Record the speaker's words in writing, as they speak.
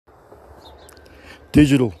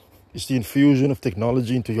Digital is the infusion of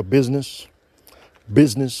technology into your business.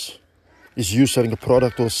 Business is you selling a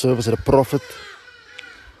product or a service at a profit.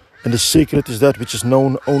 And the secret is that which is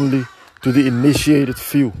known only to the initiated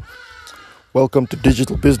few. Welcome to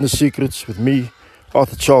Digital Business Secrets with me,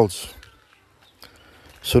 Arthur Charles.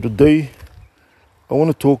 So today, I want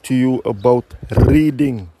to talk to you about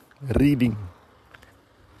reading. Reading.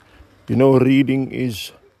 You know, reading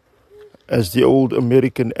is, as the old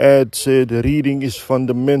American ad said, reading is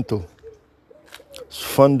fundamental. It's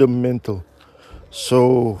fundamental.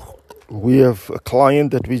 So we have a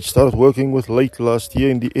client that we started working with late last year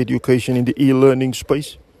in the education, in the e-learning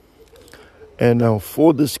space. And now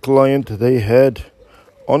for this client, they had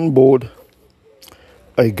on board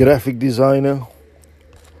a graphic designer.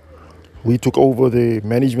 We took over the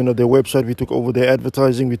management of their website. We took over their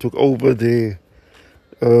advertising. We took over their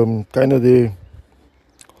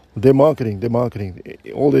their marketing,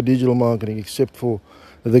 all the digital marketing except for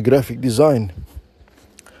the graphic design.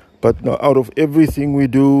 But now out of everything we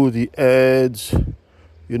do, the ads,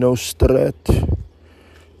 strat,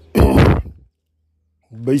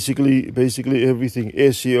 basically everything,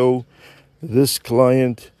 SEO, this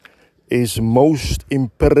client is most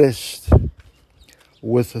impressed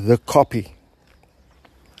with the copy.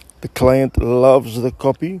 The client loves the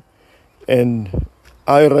copy, and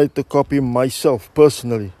I write the copy myself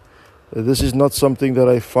personally. This is not something that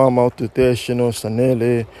I farm out to Teshin or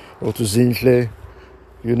Sanele or to Zinhle.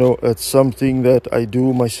 It's something that I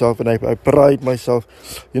do myself, and I pride myself.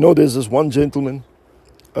 There's this one gentleman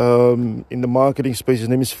in the marketing space. His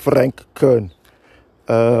name is Frank Kern.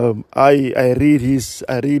 I read his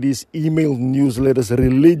email newsletters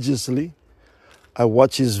religiously. I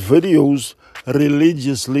watch his videos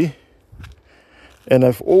religiously, and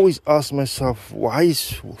I've always asked myself, why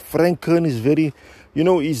is Frank Kern is very,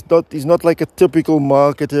 he's not like a typical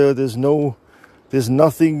marketer. There's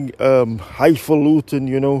nothing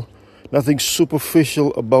highfalutin, nothing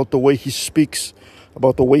superficial about the way he speaks,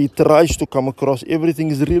 about the way he tries to come across. Everything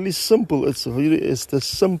is really simple. It's the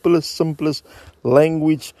simplest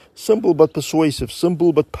language, simple but persuasive,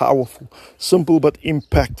 simple but powerful, simple but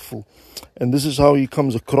impactful. And this is how he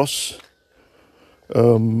comes across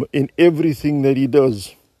in everything that he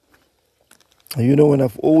does. And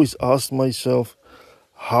I've always asked myself,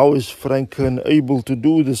 how is Frank Kern able to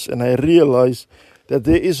do this? And I realize that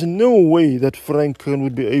there is no way that Frank Kern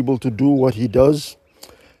would be able to do what he does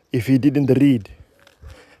if he didn't read.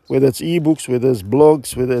 Whether it's ebooks, whether it's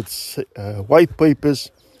blogs, whether it's white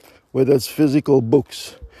papers, whether it's physical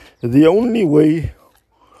books. The only way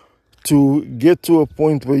to get to a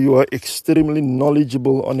point where you are extremely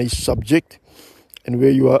knowledgeable on a subject and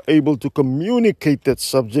where you are able to communicate that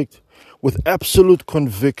subject with absolute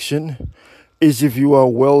conviction is if you are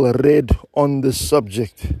well read on the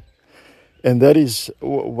subject. And that is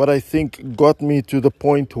what I think got me to the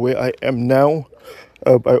point where I am now.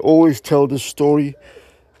 I always tell the story,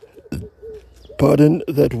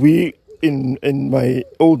 that we in my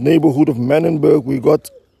old neighborhood of Mannenberg, we got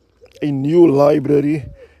a new library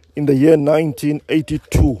in the year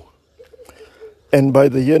 1982. And by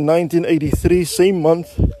the year 1983, same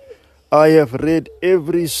month, I have read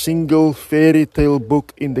every single fairy tale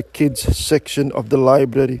book in the kids section of the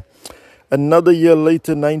library. Another year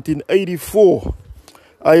later, 1984,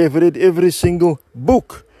 I have read every single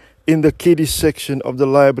book in the kiddies section of the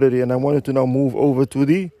library. And I wanted to now move over to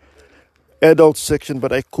the adult section,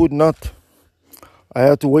 but I could not. I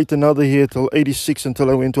had to wait another year till 86 until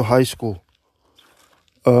I went to high school.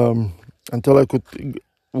 Until I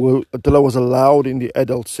was allowed in the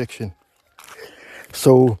adult section.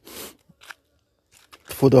 So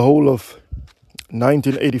for the whole of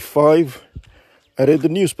 1985, I read the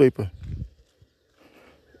newspaper.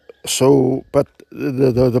 So, but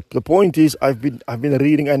the point is, I've been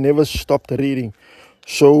reading. I never stopped reading.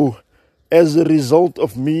 So, as a result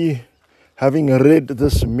of me having read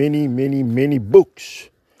this many books,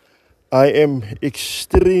 I am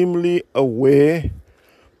extremely aware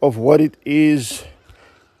of what it is.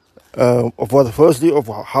 Of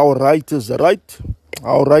how writers write,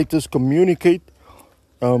 how writers communicate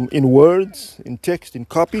in words, in text, in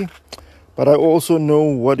copy. But I also know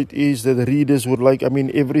what it is that the readers would like. I mean,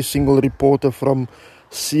 every single reporter from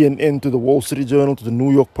CNN to the Wall Street Journal to the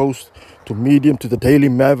New York Post to Medium to the Daily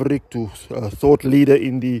Maverick to thought leader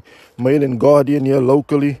in the Mail and Guardian here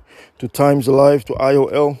locally to Times Alive to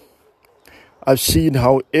IOL. I've seen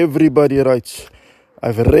how everybody writes.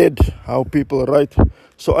 I've read how people write.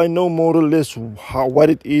 So I know more or less what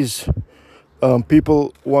it is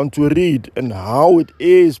people want to read and how it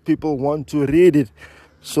is people want to read it.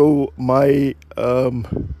 So the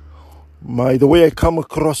way I come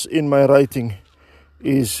across in my writing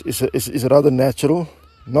is rather natural,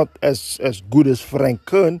 not as good as Frank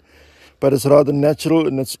Kern, but it's rather natural,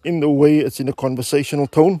 and it's in a conversational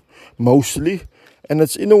tone mostly, and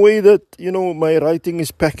it's in a way that, my writing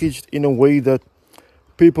is packaged in a way that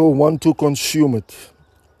people want to consume it,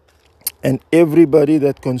 and everybody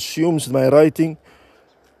that consumes my writing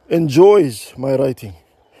enjoys my writing.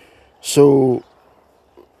 So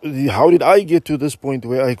how did I get to this point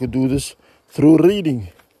where I could do this? Through reading.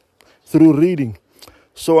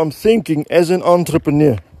 So I'm thinking, as an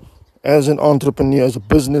entrepreneur, as a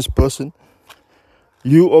business person,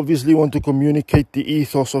 you obviously want to communicate the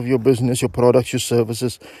ethos of your business, your products, your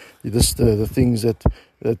services, the things that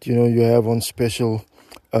you have on special,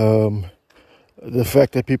 the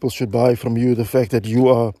fact that people should buy from you, the fact that you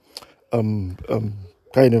are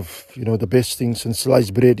kind of, the best things in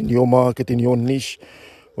sliced bread in your market, in your niche,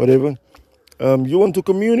 whatever. You want to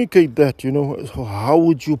communicate that, So how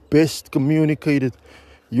would you best communicate it?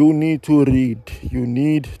 You need to read.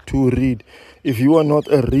 If you are not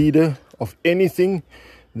a reader of anything,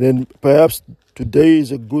 then perhaps today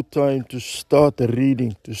is a good time to start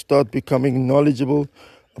reading, to start becoming knowledgeable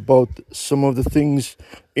about some of the things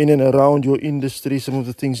in and around your industry, some of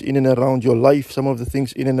the things in and around your life, some of the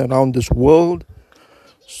things in and around this world,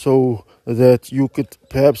 so that you could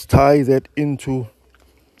perhaps tie that into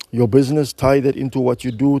your business, tie that into what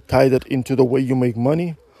you do, tie that into the way you make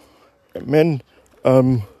money. Man,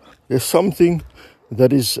 there's something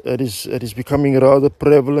that is becoming rather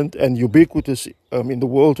prevalent and ubiquitous in the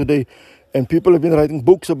world today, and people have been writing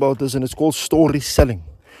books about this, and it's called story selling.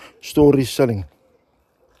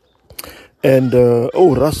 And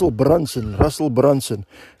Russell Brunson.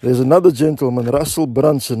 There's another gentleman, Russell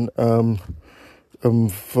Brunson.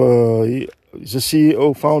 He's a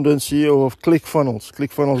CEO, founder and CEO of ClickFunnels,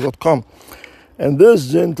 ClickFunnels.com. And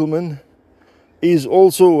this gentleman is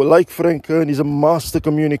also, like Frank Kern, he's a master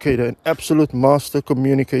communicator, an absolute master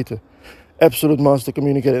communicator.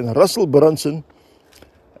 And Russell Brunson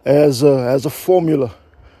has a formula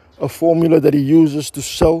that he uses to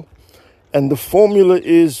sell. And the formula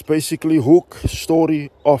is basically hook,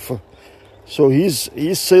 story, offer. So his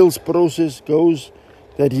sales process goes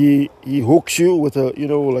that he hooks you with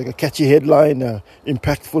like a catchy headline,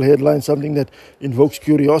 impactful headline, something that invokes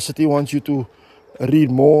curiosity, wants you to read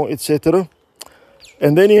more, etc.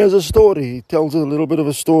 And then he has a story. He tells a little bit of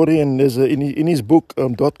a story, and there's in his book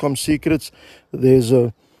 .com Secrets, there's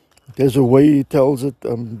a way he tells it.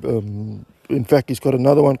 In fact, he's got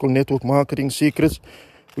another one called Network Marketing Secrets,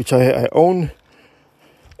 which I own.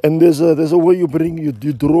 And there's a way you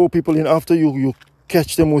draw people in after you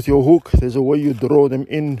catch them with your hook. There's a way you draw them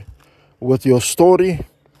in with your story,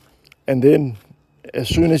 and then as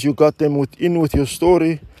soon as you got them with your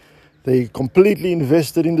story, they completely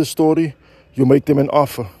invested in the story. You make them an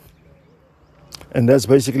offer. And that's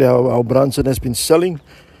basically how Brunson has been selling.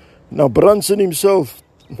 Now, Brunson himself,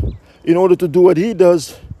 in order to do what he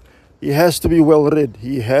does, he has to be well read.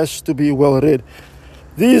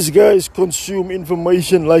 These guys consume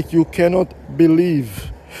information like you cannot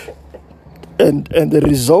believe. And the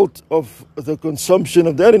result of the consumption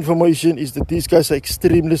of that information is that these guys are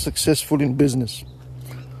extremely successful in business.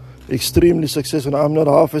 Extremely successful. I'm not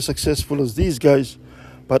half as successful as these guys,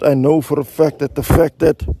 but I know for a fact that the fact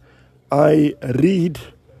that I read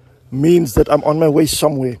means that I'm on my way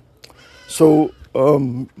somewhere. So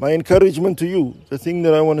my encouragement to you, the thing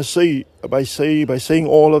that I want to say by saying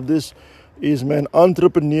all of this is, man,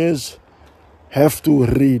 entrepreneurs have to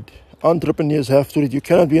read. You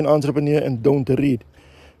cannot be an entrepreneur and don't read.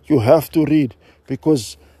 You have to read,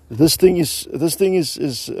 because this thing is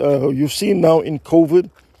you've seen now in COVID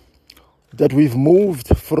that we've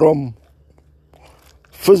moved from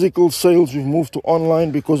physical sales, we've moved to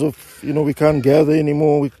online because of, we can't gather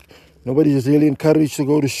anymore. Nobody is really encouraged to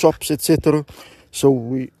go to shops, etc.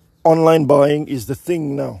 So online buying is the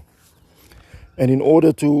thing now. And in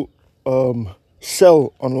order to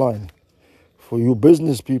sell online, for you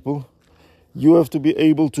business people, you have to be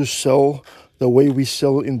able to sell the way we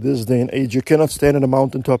sell in this day and age. You cannot stand on a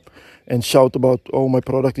mountaintop and shout about, oh, my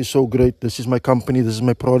product is so great. This is my company. This is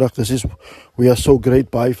my product. We are so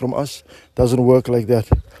great. Buy from us. Doesn't work like that.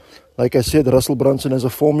 Like I said, Russell Brunson has a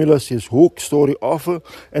formula, says hook, story, offer.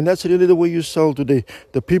 And that's really the way you sell today.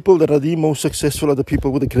 The people that are the most successful are the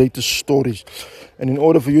people with the greatest stories. And in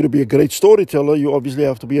order for you to be a great storyteller, you obviously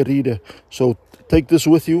have to be a reader. So take this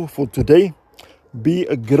with you for today. Be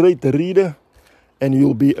a great reader, and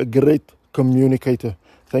you'll be a great communicator.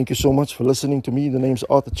 Thank you so much for listening to me. The name's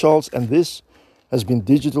Arthur Charles, and this has been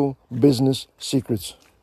Digital Business Secrets.